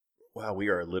Wow, we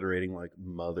are alliterating like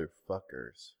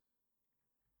motherfuckers.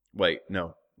 Wait,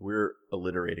 no. We're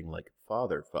alliterating like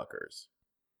fatherfuckers.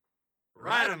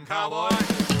 Ride 'em, cowboy!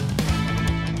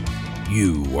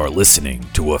 You are listening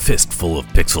to A Fistful of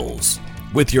Pixels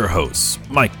with your hosts,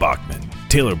 Mike Bachman,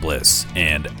 Taylor Bliss,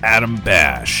 and Adam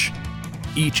Bash.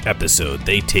 Each episode,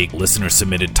 they take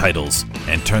listener-submitted titles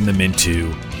and turn them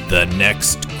into the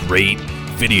next great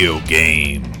video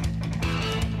game.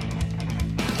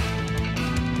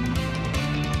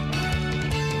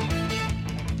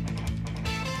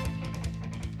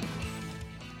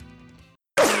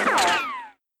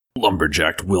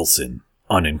 Lumberjacked Wilson,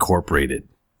 unincorporated.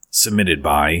 Submitted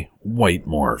by White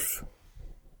Morph.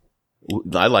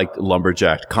 I liked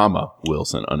Lumberjacked,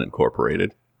 Wilson,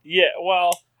 unincorporated. Yeah,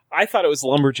 well, I thought it was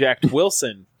Lumberjacked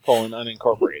Wilson,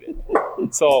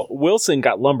 unincorporated. So Wilson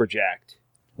got lumberjacked.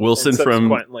 Wilson from from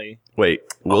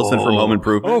Home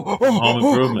Improvement. Home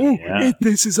Improvement. Yeah.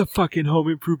 This is a fucking Home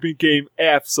Improvement game,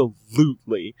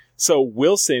 absolutely. So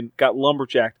Wilson got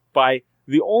lumberjacked by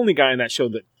the only guy in that show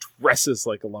that dresses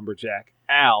like a lumberjack,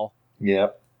 Al.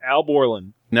 Yep. Al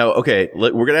Borland. Now, okay, we're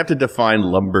going to have to define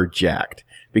lumberjacked.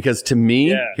 Because to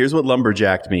me, Here's what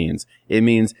lumberjacked means. It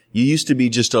means you used to be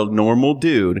just a normal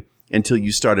dude until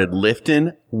you started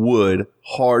lifting wood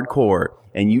hardcore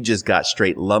and you just got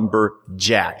straight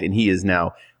lumberjacked. And he is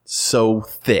now so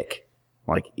thick.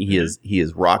 Like he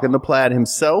is rocking the plaid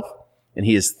himself, and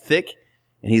he is thick,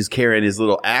 and he's carrying his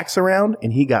little axe around,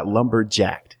 and he got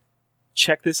lumberjacked.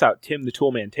 Check this out. Tim the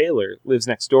Toolman Taylor lives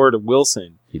next door to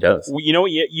Wilson. He does. You know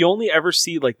what? You only ever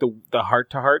see like the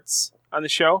heart-to-hearts on the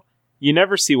show. You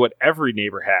never see what every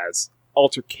neighbor has.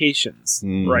 Altercations,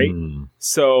 right?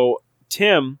 So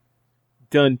Tim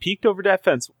done peeked over that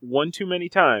fence one too many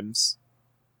times,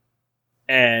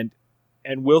 and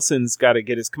Wilson's got to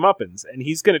get his comeuppance, and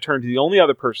he's going to turn to the only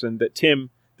other person that Tim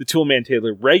the Toolman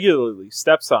Taylor regularly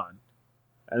steps on,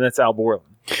 and that's Al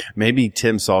Borland. Maybe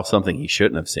Tim saw something he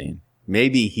shouldn't have seen.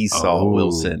 Maybe he saw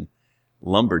Wilson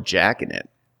lumberjacking it.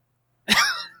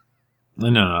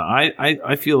 No.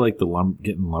 I feel like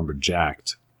getting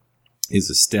lumberjacked is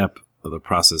a step of the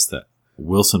process that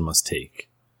Wilson must take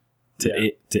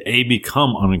to A,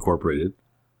 become unincorporated,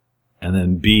 and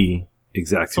then B,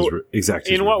 exact his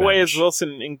In what revenge. way is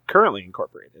Wilson currently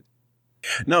incorporated?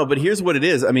 No, but here's what it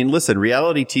is. I mean, listen,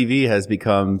 reality TV has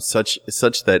become such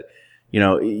that,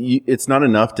 it's not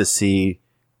enough to see.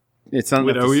 It's not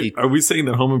enough to see. Are we saying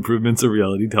that Home Improvement's a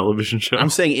reality television show? I'm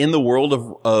saying in the world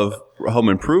of Home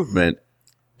Improvement,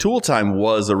 Tool Time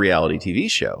was a reality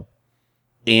TV show.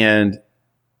 And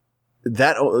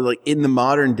that, like, in the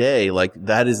modern day, like,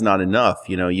 that is not enough.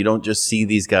 You don't just see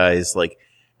these guys, like,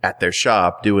 at their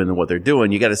shop doing what they're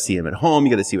doing. You got to see them at home.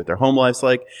 You got to see what their home life's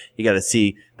like. You got to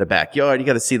see the backyard. You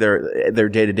got to see their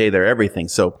day-to-day, their everything.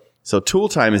 So Tool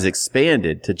Time is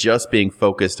expanded to just being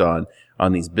focused on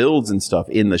these builds and stuff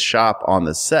in the shop on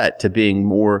the set to being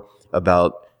more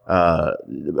about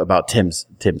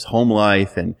Tim's home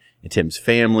life and Tim's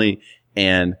family.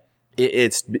 And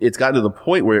it's gotten to the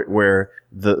point where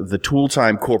the Tool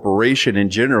Time Corporation in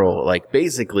general, like,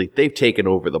 basically they've taken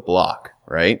over the block,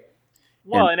 right?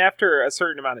 Well, and after a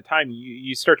certain amount of time,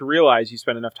 you start to realize you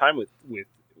spend enough time with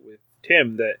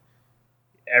Tim that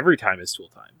every time is Tool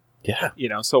Time. Yeah.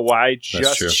 So why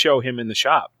just show him in the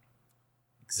shop?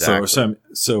 Exactly.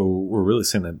 So we're really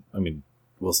saying that,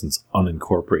 Wilson's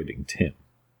unincorporating Tim.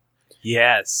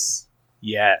 Yes.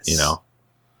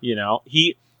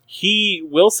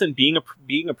 Wilson being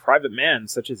a private man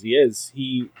such as he is,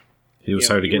 he was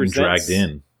started getting dragged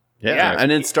in. Yeah,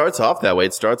 and it starts off that way.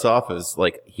 It starts off as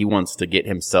like he wants to get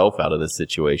himself out of this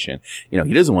situation. He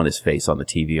doesn't want his face on the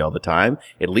TV all the time,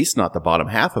 at least not the bottom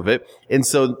half of it. And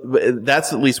so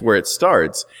that's at least where it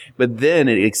starts. But then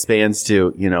it expands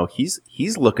to,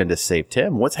 he's looking to save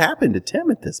Tim. What's happened to Tim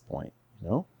at this point?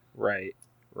 Right.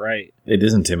 It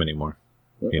isn't Tim anymore.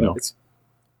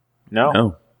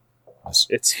 No.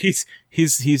 It's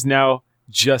he's now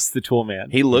just the tool man.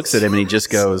 He looks at him and he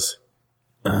just goes,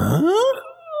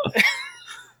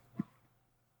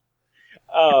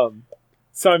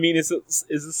 So is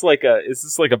this like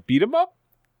a beat 'em up?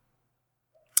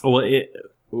 Well,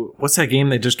 what's that game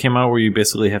that just came out where you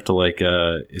basically have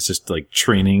to it's just like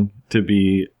training to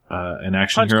be an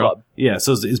action Punch hero? Club. Yeah,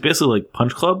 so it's basically like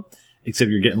Punch Club,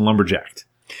 except you're getting lumberjacked.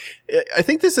 I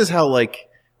think this is how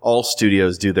all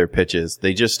studios do their pitches.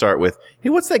 They just start with, hey,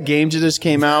 what's that game that just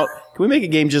came out? Can we make a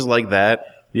game just like that?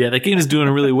 Yeah, that game is doing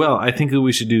really well. I think that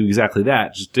we should do exactly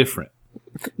that, just different.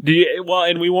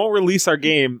 And we won't release our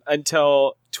game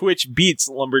until Twitch beats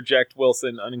Lumberjacked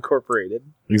Wilson unincorporated.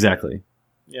 Exactly.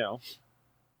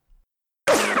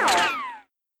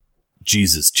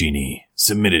 Jesus Genie,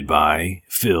 submitted by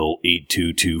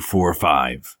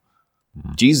Phil82245.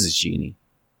 Jesus Genie.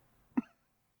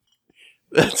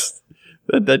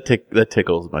 That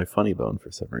tickles my funny bone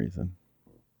for some reason.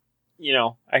 You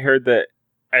know, I heard that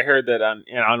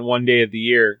on one day of the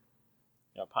year,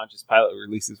 Pontius Pilate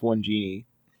releases one genie.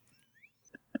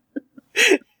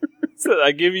 So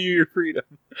I give you your freedom.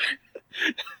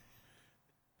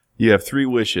 You have 3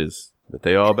 wishes, but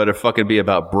they all better fucking be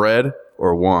about bread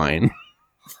or wine.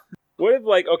 What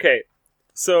if, okay,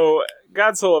 so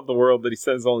God so loved the world that he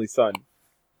sent his only son.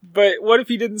 But what if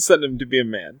he didn't send him to be a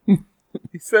man?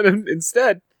 He sent him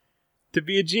instead to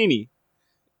be a genie.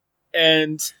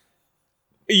 And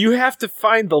you have to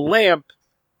find the lamp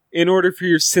in order for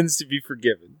your sins to be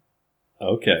forgiven.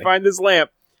 Okay. You find this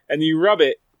lamp, and you rub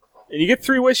it, and you get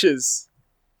 3 wishes.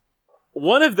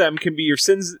 One of them can be your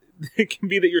sins. It can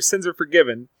be that your sins are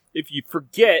forgiven. If you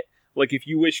forget, if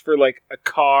you wish for a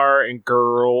car and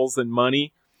girls and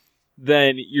money,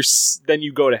 then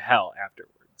you go to hell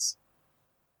afterwards.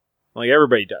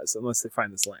 Everybody does, unless they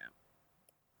find this lamp.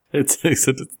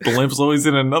 The lamp's always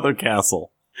in another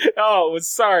castle. Oh,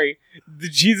 sorry. The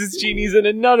Jesus Genie's in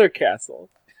another castle.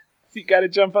 So you gotta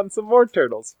jump on some more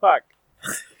turtles. Fuck.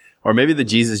 Or maybe the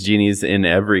Jesus Genie's in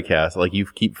every castle. You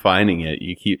keep finding it.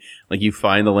 You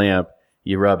find the lamp,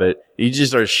 you rub it. You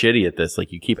just are shitty at this.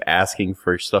 You keep asking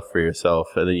for stuff for yourself,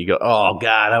 and then you go, oh,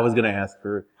 God, I was going to ask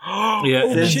for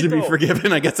sins to be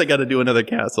forgiven. I guess I got to do another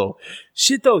castle.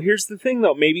 Shit, though. Here's the thing,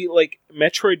 though. Maybe,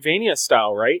 Metroidvania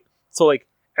style, right? So,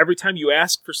 every time you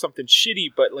ask for something shitty,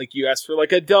 but, you ask for,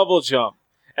 a double jump.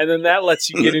 And then that lets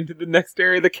you get into the next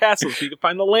area of the castle so you can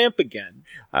find the lamp again.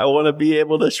 I want to be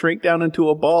able to shrink down into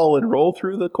a ball and roll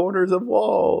through the corners of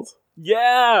walls.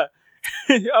 Yeah.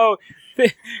 Oh,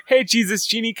 hey, Jesus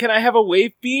Genie, can I have a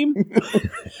wave beam?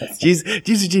 Jesus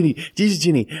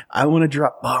Genie, I want to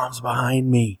drop bombs behind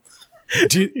me.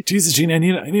 Jesus Genie, I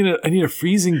need a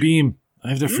freezing beam. I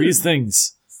have to freeze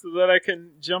things. So that I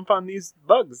can jump on these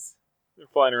bugs. They're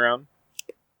flying around.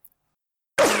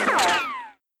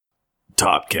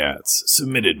 Top Cats,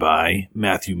 submitted by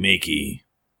Matthew Makey.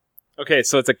 Okay,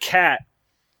 so it's a cat.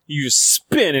 You just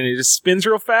spin, and it just spins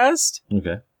real fast.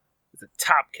 Okay. It's a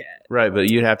top cat. Right, but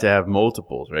you'd have to have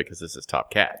multiples, right? Because this is Top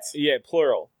Cats. Yeah,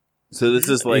 plural. So this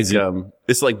is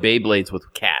it's like Beyblades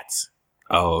with cats.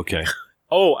 Oh, okay.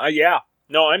 Oh, yeah.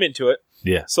 No, I'm into it.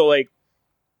 Yeah. So you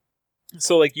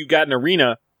got an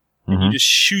arena, and you just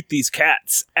shoot these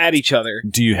cats at each other.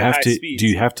 Do you have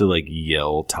to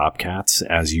yell Top Cats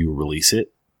as you release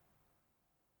it?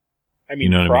 I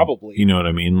mean, probably. You know what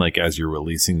I mean? As you're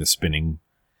releasing the spinning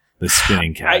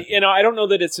cat. I don't know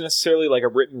that it's necessarily a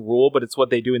written rule, but it's what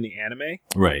they do in the anime.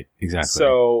 Right, exactly.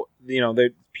 So,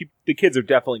 the kids are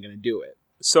definitely going to do it.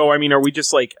 So, I mean, are we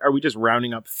just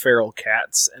rounding up feral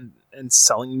cats and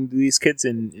selling them to these kids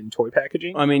in toy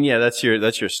packaging? I mean, yeah, that's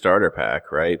your starter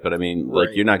pack, right? But I mean,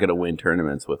 right. You're not going to win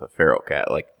tournaments with a feral cat,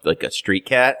 like a street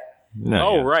cat. No,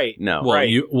 oh, yeah. Right. No. Well, right.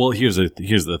 Here's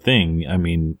the thing. I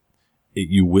mean,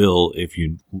 you will if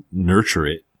you nurture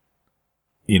it.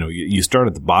 You start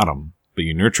at the bottom, but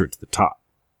you nurture it to the top.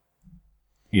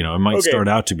 It might start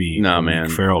out to be a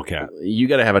feral cat. You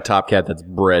got to have a top cat that's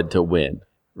bred to win,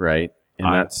 right?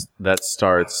 And that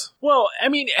starts. Well, I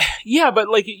mean, yeah, but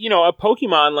a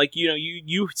Pokemon,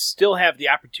 you still have the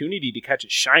opportunity to catch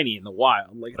it shiny in the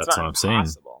wild. It's That's not what I'm saying.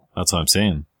 impossible. That's what I'm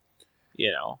saying.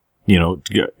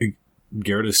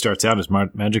 Gyarados starts out as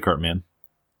Magikarp, man.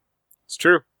 It's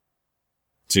true.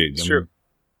 Dude, It's true.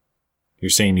 You're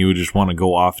saying you would just want to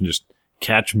go off and just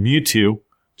catch Mewtwo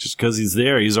just because he's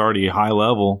there. He's already high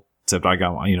level. Except I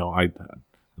got, I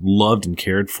loved and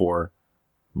cared for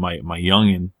my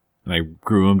youngin', and I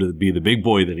grew him to be the big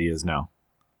boy that he is now.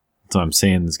 That's what I'm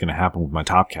saying is going to happen with my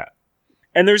Top Cat.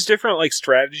 And there's different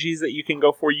strategies that you can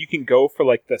go for. You can go for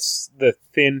the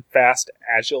thin, fast,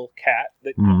 agile cat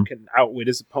that can outwit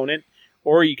his opponent,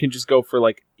 or you can just go for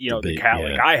the cat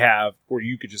like I have, where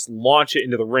you could just launch it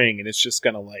into the ring and it's just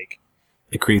gonna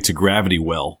it creates a gravity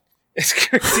well.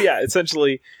 Yeah,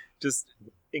 essentially just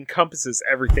encompasses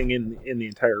everything in the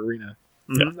entire arena.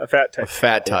 Mm-hmm. Yeah. A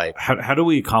fat type. How do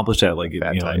we accomplish that?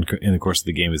 In the course of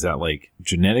the game, is that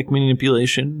genetic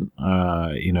manipulation?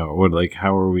 Or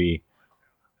how are we?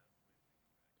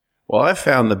 Well, I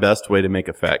found the best way to make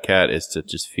a fat cat is to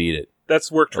just feed it. That's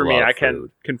worked for me. I can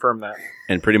food. Confirm that.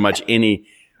 And pretty much any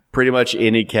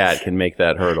cat can make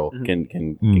that hurdle.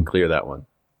 Can clear that one.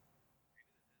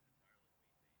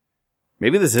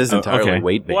 Maybe this is entirely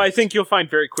weight based. Well, I think you'll find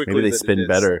very quickly. Maybe they spin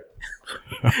better.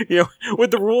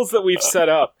 With the rules that we've set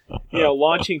up,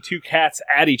 launching 2 cats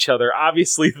at each other,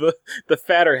 obviously the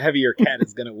fatter, heavier cat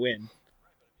is going to win.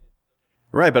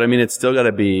 Right, but I mean, it's still got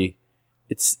to be.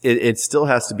 It still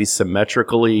has to be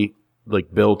symmetrically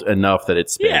like built enough that it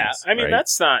spins. Yeah, I mean right?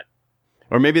 that's not.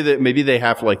 Or maybe they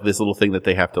have like this little thing that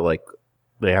they have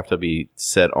to be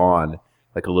set on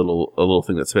like a little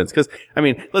thing that spins. Because I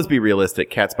mean, let's be realistic.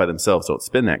 Cats by themselves don't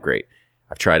spin that great.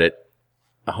 I've tried it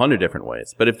 100 different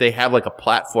ways. But if they have like a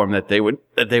platform that they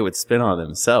would spin on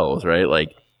themselves, right? Like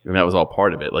I mean, that was all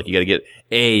part of it. Like you got to get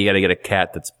a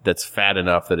cat that's fat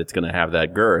enough that it's going to have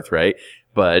that girth, right?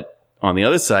 But on the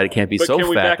other side, it can't be so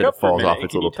fat that it falls off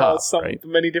its little top, right?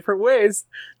 Many different ways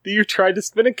that you tried to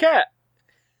spin a cat.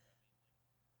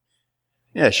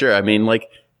 Yeah, sure. I mean, like,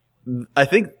 I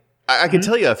think I can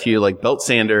tell you a few. Like, belt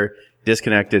sander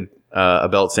disconnected a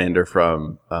belt sander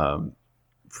from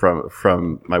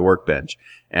my workbench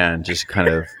and just kind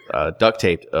of duct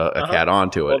taped a cat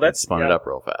onto it and spun it up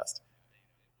real fast.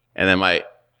 And then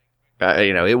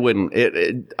it wouldn't.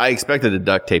 I expected to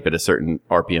duct tape at a certain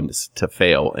RPM to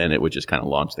fail, and it would just kind of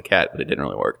launch the cat, but it didn't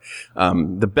really work.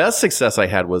 The best success I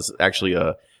had was actually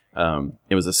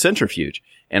it was a centrifuge,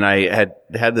 and I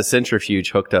had the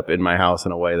centrifuge hooked up in my house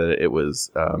in a way that it was,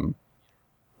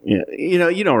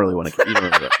 you don't really want to hear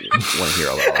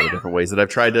all the different ways that I've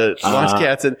tried to launch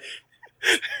cats, and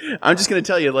I'm just going to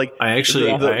tell you, like, I actually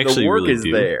the work really is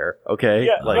do. there. Okay.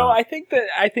 Yeah. Like, no, I think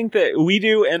that we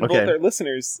do, and both our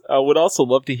listeners would also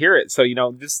love to hear it. So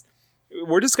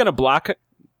we're just going to block.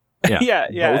 Yeah.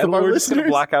 yeah. Both of our we're just going to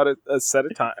listeners? block out a set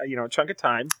of time, a chunk of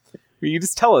time. Where you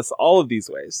just tell us all of these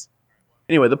ways.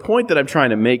 Anyway, the point that I'm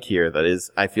trying to make here that is,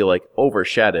 I feel like,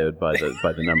 overshadowed by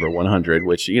the number 100,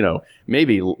 which,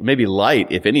 maybe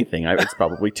light, if anything, it's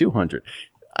probably 200.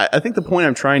 I think the point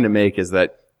I'm trying to make is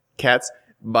that cats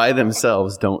by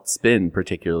themselves don't spin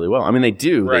particularly well. I mean, they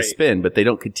do, Right. they spin, but they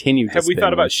don't continue to spin. Have we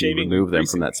thought about once you shaving remove them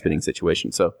recently? from that spinning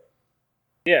situation. So,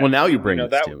 Yeah. well, now you bring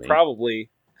that this to me. probably.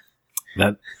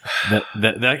 That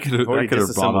could Already have brought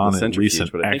disassembled on the at centrifuge,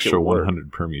 least but I think it extra would work.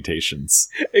 100 permutations.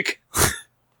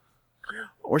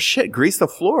 Or shit, grease the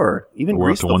floor. Even We're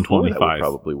grease up the to floor, that would 125.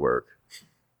 probably work.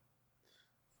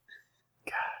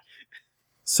 God.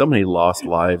 So many lost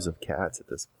lives of cats at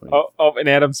this point. Oh, and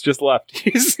Adam's just left.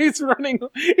 He's running.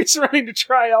 He's running to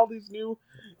try all these new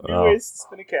ways to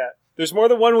spin a cat. There's more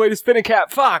than one way to spin a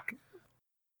cat. Fuck.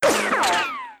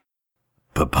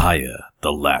 Papaya,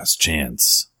 The Last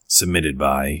Chance. Submitted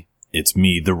by It's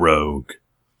Me the Rogue.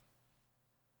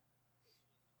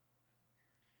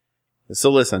 So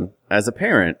listen, as a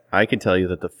parent, I can tell you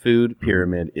that the food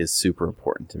pyramid is super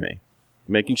important to me.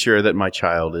 Making sure that my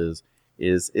child is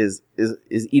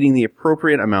eating the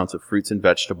appropriate amounts of fruits and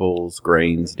vegetables,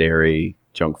 grains, dairy,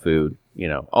 junk food,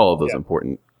 all of those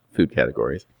important food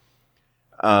categories.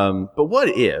 But what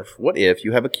if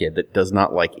you have a kid that does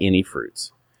not like any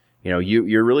fruits?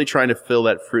 You're really trying to fill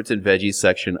that fruits and veggies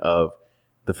section of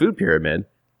the food pyramid,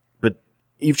 but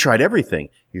you've tried everything.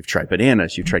 You've tried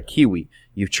bananas, you've tried kiwi,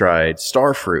 you've tried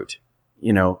star fruit.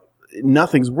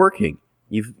 Nothing's working.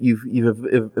 You've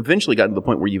eventually gotten to the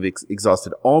point where you've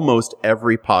exhausted almost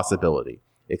every possibility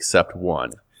except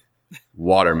one: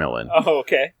 watermelon. Oh,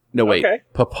 okay. No, wait, Okay.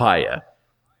 papaya.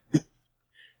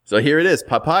 So here it is,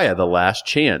 papaya, the last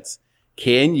chance.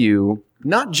 Can you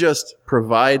not just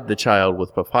provide the child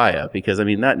with papaya, because, I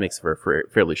mean, that makes for a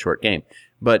fairly short game,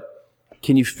 but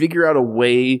can you figure out a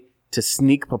way to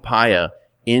sneak papaya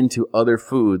into other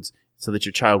foods so that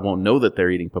your child won't know that they're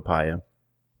eating papaya?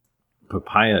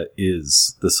 Papaya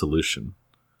is the solution.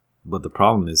 But the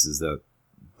problem is that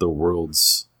the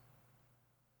world's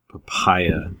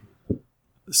papaya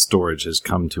storage has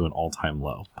come to an all-time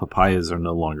low. Papayas are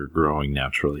no longer growing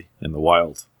naturally in the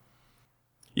wild.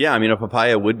 Yeah, I mean, a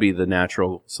papaya would be the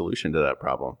natural solution to that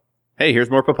problem. Hey, here's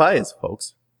more papayas,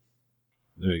 folks.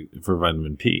 For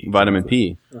vitamin P. Vitamin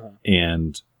P.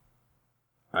 And,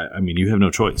 I mean, you have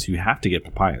no choice. You have to get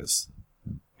papayas.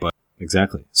 But,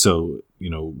 exactly. So,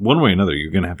 one way or another,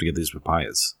 you're going to have to get these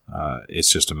papayas. It's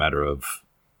just a matter of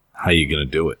how you're going to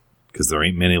do it. Because there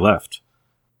ain't many left.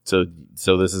 So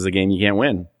this is a game you can't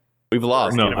win. We've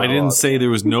lost. No, I didn't say there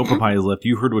was no papayas left.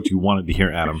 You heard what you wanted to hear,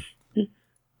 Adam.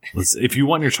 If you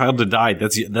want your child to die,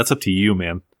 that's up to you,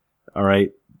 man. All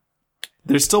right?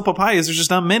 There's still papayas. There's just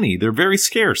not many. They're very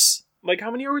scarce. Like, how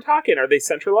many are we talking? Are they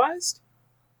centralized?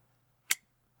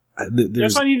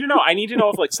 That's what I need to know. I need to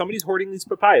know if, like, somebody's hoarding these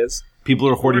papayas. People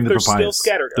are hoarding if the they're papayas. still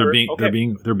scattered,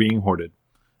 They're being hoarded.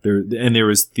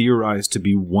 There is theorized to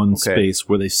be one space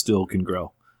where they still can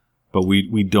grow, but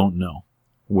we don't know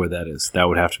where that is. That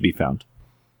would have to be found.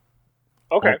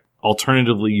 Okay.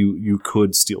 Alternatively, you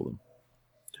could steal them.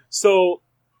 So,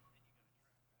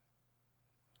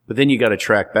 But then you got to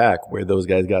track back where those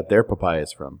guys got their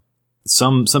papayas from.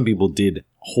 Some people did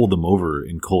hold them over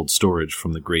in cold storage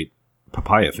from the great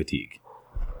papaya fatigue.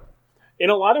 In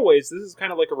a lot of ways, this is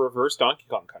kind of like a reverse Donkey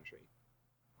Kong Country.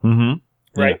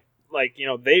 Mm-hmm. Right? Yeah. Like,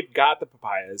 they've got the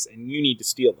papayas and you need to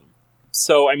steal them.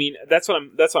 So, I mean, that's what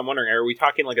I'm wondering. Are we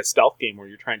talking like a stealth game where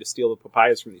you're trying to steal the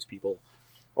papayas from these people?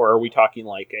 Or are we talking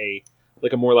like a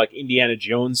more like Indiana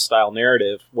Jones style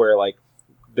narrative where like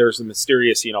there's a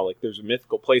mysterious, like there's a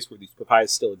mythical place where these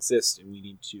papayas still exist and we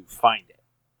need to find it?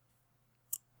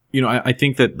 I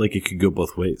think that like it could go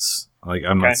both ways. Like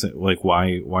I'm not saying like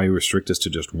why restrict us to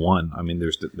just one? I mean,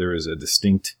 there is a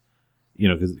distinct,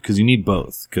 because you need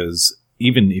both. Because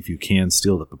even if you can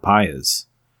steal the papayas,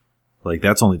 like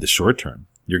that's only the short term.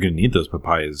 You're going to need those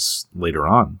papayas later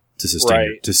on to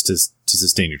sustain to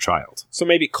sustain your child. So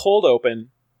maybe cold open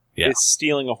is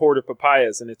stealing a horde of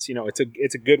papayas, and it's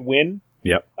it's a good win.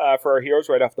 Yep. For our heroes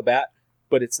right off the bat,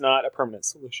 but it's not a permanent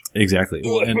solution. Exactly.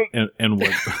 Well, and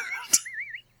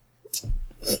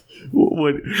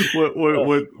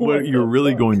what you're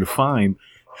really going to find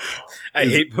I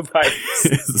hate papayas.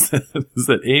 is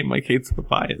that A, Mike hates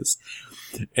papayas.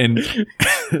 And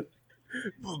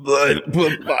but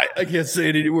I can't say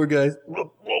it anymore, guys.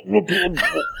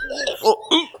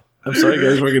 I'm sorry,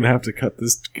 guys. We're going to have to cut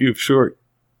this goof short.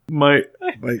 Mike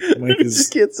I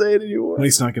just can't say it anymore.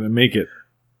 Mike's not going to make it.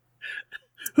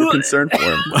 We're concerned for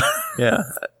him. Yeah.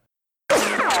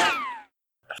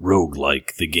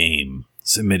 Roguelike the game,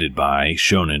 submitted by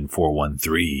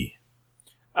Shonen413.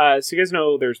 So you guys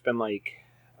know there's been like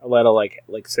a lot of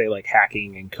like say like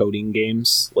hacking and coding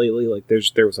games lately. Like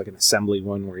there was like an assembly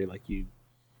one where you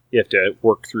have to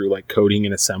work through like coding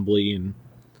and assembly and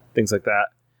things like that.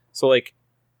 So like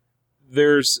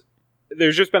there's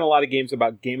just been a lot of games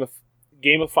about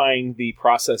gamifying the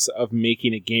process of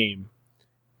making a game.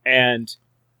 And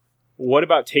what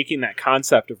about taking that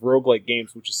concept of roguelike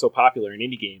games, which is so popular in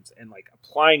indie games, and like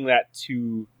applying that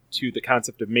to the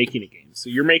concept of making a game? So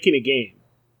you're making a game.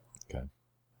 Okay.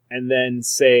 And then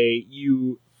say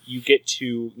you get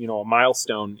to, a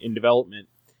milestone in development,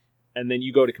 and then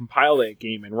you go to compile that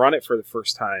game and run it for the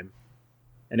first time.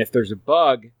 And if there's a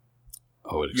bug,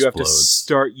 it you have to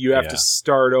start to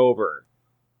start over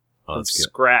from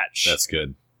scratch. That's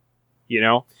good.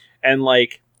 And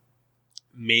like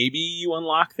maybe you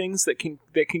unlock things that can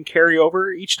carry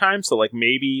over each time. So like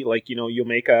maybe like you'll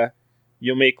make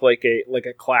like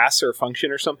a class or a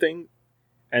function or something,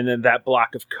 and then that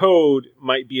block of code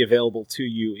might be available to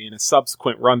you in a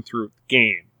subsequent run through of the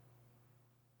game.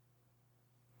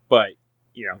 But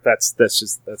that's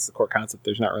the core concept.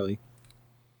 There's not really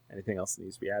anything else that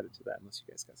needs to be added to that unless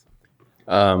you guys got something.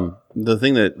 The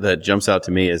thing that jumps out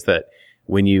to me is that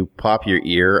when you pop your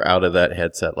ear out of that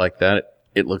headset like that,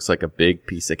 it looks like a big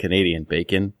piece of Canadian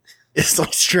bacon. It's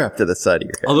like strapped to the side of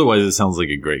your head. Otherwise, it sounds like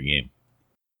a great game.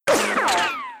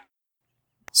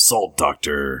 Salt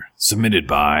Doctor, submitted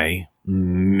by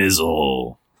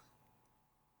Mizzle.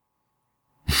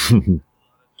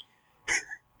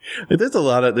 There's a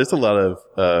lot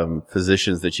of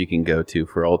physicians that you can go to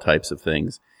for all types of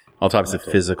things, all types of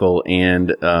physical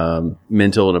and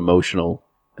mental and emotional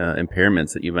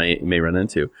impairments that you may run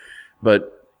into.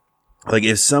 But like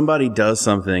if somebody does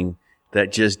something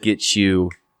that just gets you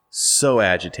so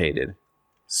agitated,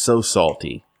 so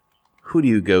salty, who do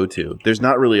you go to? There's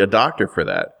not really a doctor for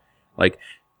that. Like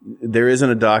there isn't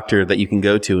a doctor that you can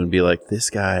go to and be like, this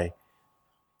guy,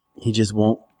 he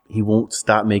won't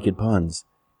stop making puns.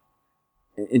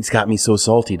 It's got me so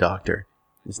salty, doctor.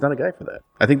 It's not a guy for that.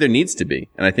 I think there needs to be.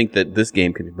 And I think that this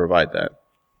game can provide that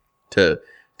to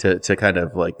kind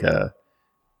of like,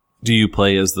 do you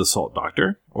play as the Salt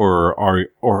Doctor,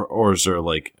 or is there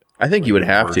like? I think you would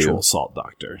have to Salt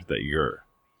Doctor that you're.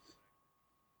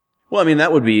 Well, I mean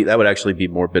that would actually be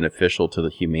more beneficial to the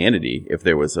humanity if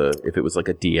it was like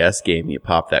a DS game you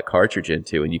pop that cartridge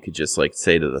into and you could just like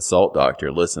say to the Salt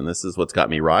Doctor, listen, this is what's got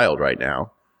me riled right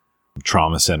now.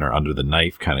 Trauma Center Under the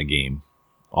Knife kind of game,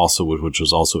 which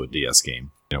was also a DS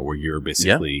game, where you're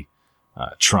basically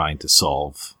trying to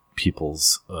solve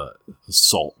people's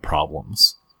salt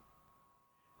problems.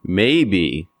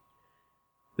 Maybe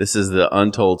this is the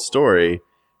untold story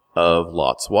of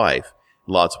Lot's wife.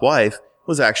 Lot's wife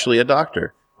was actually a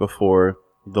doctor before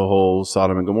the whole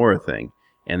Sodom and Gomorrah thing.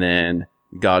 And then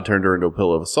God turned her into a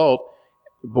pillow of salt.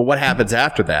 But what happens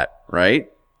after that, right?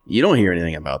 You don't hear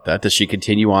anything about that. Does she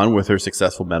continue on with her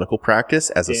successful medical practice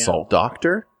as a salt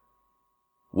doctor?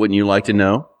 Wouldn't you like to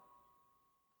know?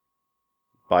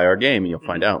 Buy our game and you'll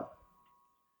find out.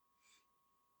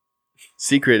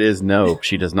 Secret is no,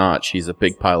 she does not. She's a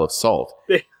big pile of salt.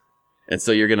 And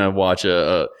so you're going to watch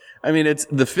it's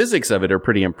the physics of it are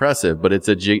pretty impressive, but it's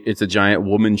a giant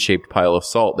woman-shaped pile of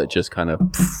salt that just kind of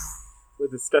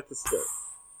with a stethoscope.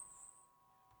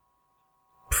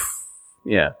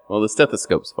 Yeah, well, the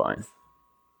stethoscope's fine.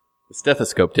 The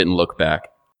stethoscope didn't look back.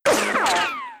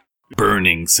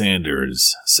 Burning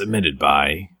Sanders, submitted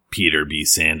by Peter B.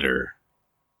 Sander.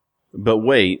 But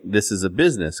wait, this is a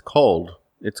business called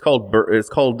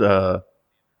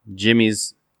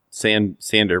Jimmy's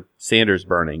Sanders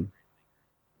Burning.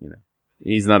 You know,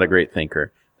 he's not a great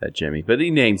thinker, that Jimmy, but he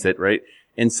names it, right?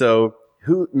 And so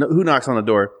who knocks on the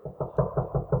door?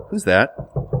 Who's that?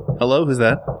 Hello, who's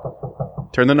that?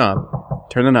 Turn the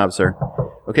knob, sir.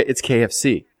 Okay, it's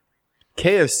KFC.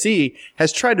 KFC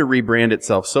has tried to rebrand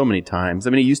itself so many times. I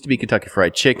mean, it used to be Kentucky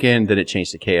Fried Chicken, then it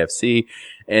changed to KFC,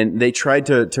 and they tried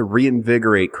to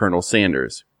reinvigorate Colonel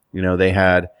Sanders. You know, they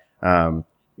had Hollywood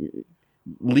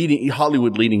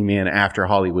leading man after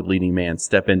Hollywood leading man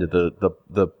step into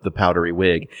the powdery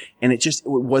wig, and it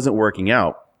wasn't working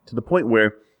out to the point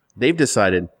where they've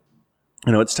decided,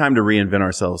 you know, it's time to reinvent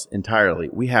ourselves entirely.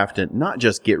 We have to not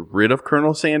just get rid of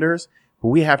Colonel Sanders, but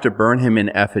we have to burn him in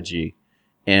effigy.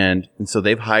 And so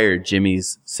they've hired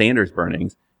Jimmy's Sanders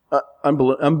Burnings.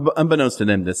 Unbeknownst to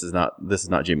them, this is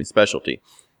not Jimmy's specialty.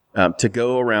 To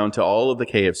go around to all of the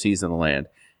KFCs in the land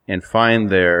and find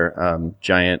their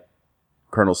giant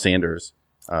Colonel Sanders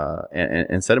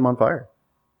and set him on fire.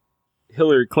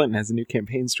 Hillary Clinton has a new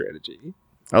campaign strategy.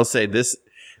 I'll say this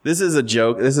is a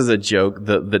joke. This is a joke.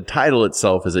 The title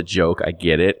itself is a joke. I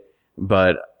get it,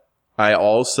 but I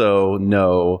also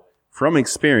know from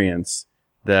experience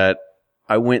that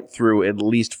I went through at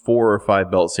least 4 or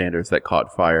 5 belt sanders that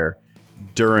caught fire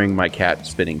during my cat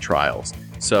spinning trials.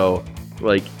 So,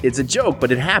 like, it's a joke,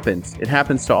 but it happens. It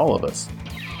happens to all of us.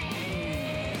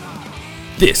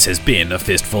 This has been A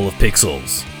Fistful of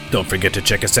Pixels. Don't forget to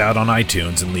check us out on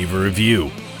iTunes and leave a review.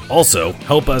 Also,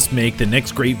 help us make the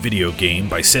next great video game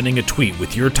by sending a tweet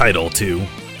with your title to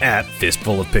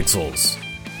 @FistfulOfPixels.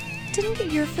 Didn't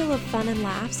get your fill of fun and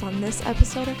laughs on this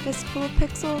episode of Fistful of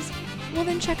Pixels? Well,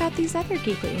 then check out these other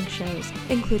Geekly Inc. shows,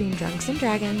 including Drunks and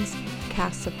Dragons,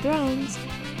 Casts of Thrones,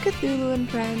 Cthulhu and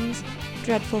Friends,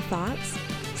 Dreadful Thoughts,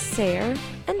 Sayre,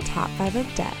 and Top 5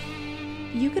 of Death.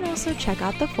 You can also check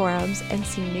out the forums and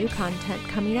see new content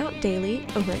coming out daily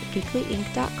over at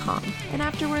geeklyinc.com. And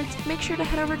afterwards, make sure to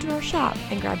head over to our shop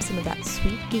and grab some of that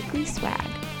sweet Geekly swag.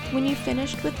 When you've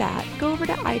finished with that, go over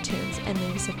to iTunes and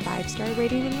leave us a 5-star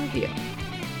rating and review.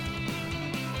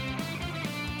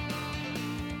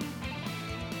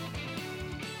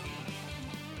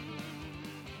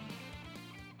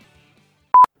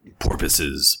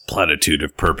 Porpoise's Platitude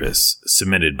of Purpose,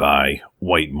 submitted by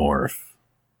White Morph.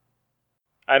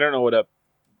 I don't know what a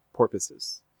porpoise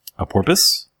is. A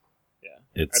porpoise? Yeah.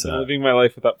 It's I've been living my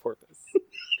life without porpoise.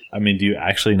 I mean, do you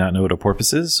actually not know what a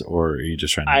porpoise is, or are you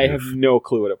just trying to... I have no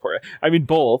clue what a porpoise is. I mean,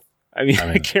 both.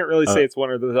 I can't really say it's one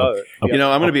or the other. You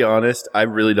know, I'm going to be honest. I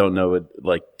really don't know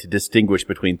to distinguish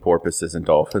between porpoises and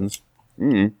dolphins.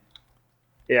 Mm.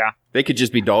 Yeah. They could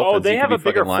just be dolphins. Oh, they have a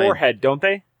bigger forehead, don't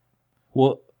they?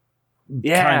 Well,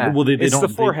 yeah. Well, they it's don't, the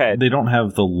forehead. They don't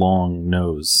have the long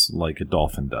nose like a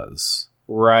dolphin does.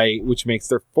 Right, which makes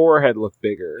their forehead look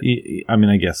bigger. I mean,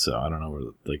 I guess so. I don't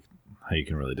know how you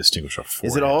can really distinguish a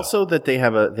forehead. Is it also that they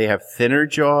have thinner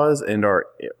jaws and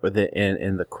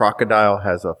the crocodile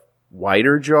has a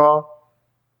wider jaw?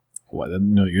 What?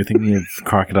 No, you're thinking of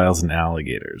crocodiles and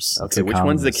alligators. Okay, which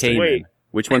one's the caiman? Wait.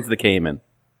 Which one's the caiman?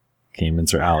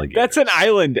 Caimans are alligators. That's an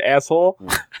island, asshole.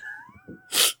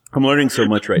 I'm learning so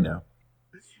much right now.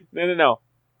 No.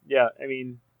 Yeah, I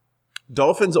mean...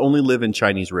 Dolphins only live in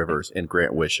Chinese rivers and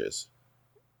grant wishes.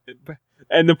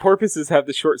 And the porpoises have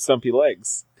the short, stumpy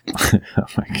legs. Oh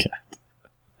my god.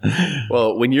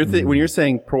 Well, when you're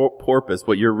saying porpoise,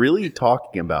 what you're really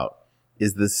talking about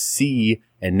is the sea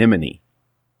anemone.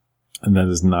 And that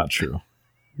is not true.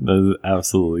 That is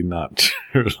absolutely not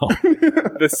true at all.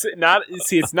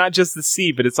 It's not just the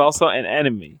sea, but it's also an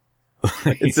enemy.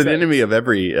 It's an enemy of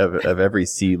every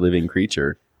sea living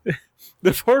creature.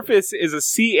 The porpoise is a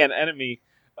sea and enemy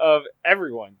of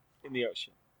everyone in the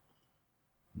ocean.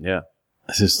 Yeah.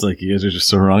 It's just like you guys are just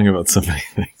so wrong about so many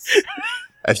things.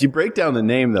 If you break down the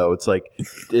name though, it's like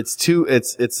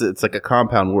it's like a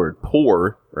compound word.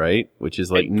 Por, right? Which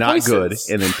is like not poisons.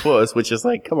 good. And then puss, which is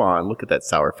like, come on, look at that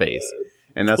sour face.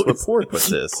 And that's what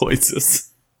porpoise is.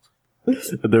 Poisons.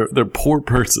 They're poor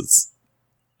persons.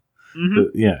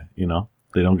 Mm-hmm. Yeah, you know,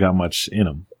 they don't got much in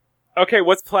them. Okay,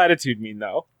 what's platitude mean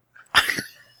though?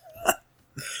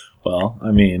 Well, I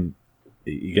mean,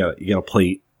 you got a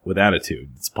plate with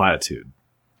attitude. It's platitude.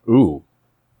 Ooh.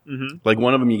 Mm-hmm. Like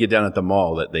one of them you get down at the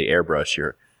mall that they airbrush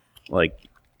your, like,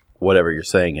 whatever you're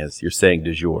saying is. You're saying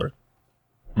du jour.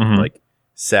 Mm-hmm. Like,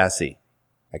 sassy.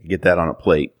 I could get that on a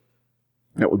plate.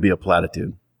 That would be a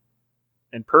platitude.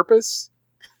 And purpose?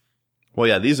 Well,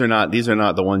 yeah, these are not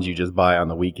the ones you just buy on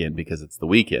the weekend because it's the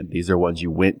weekend. These are ones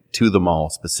you went to the mall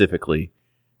specifically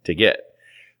to get.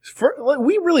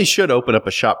 We really should open up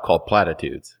a shop called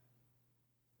Platitudes.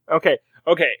 Okay.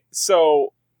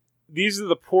 So these are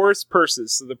the poorest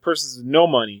purses. So the purses with no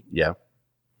money. Yeah.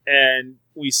 And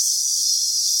we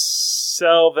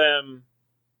sell them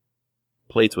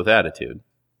Plates with attitude.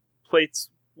 plates.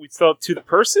 We sell it to the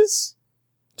purses?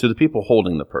 To the people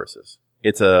holding the purses.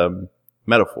 It's a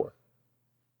metaphor.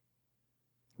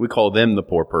 We call them the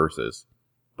poor purses,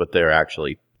 but they're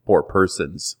actually poor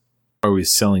persons. Are we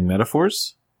selling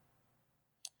metaphors?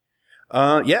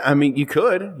 Yeah, I mean, you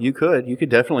could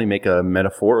definitely make a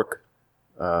metaphoric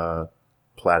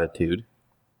platitude.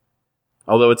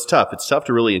 Although it's tough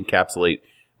to really encapsulate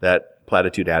that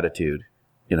platitude attitude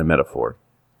in a metaphor.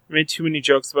 I made too many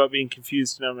jokes about being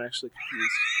confused, and now I'm actually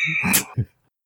confused.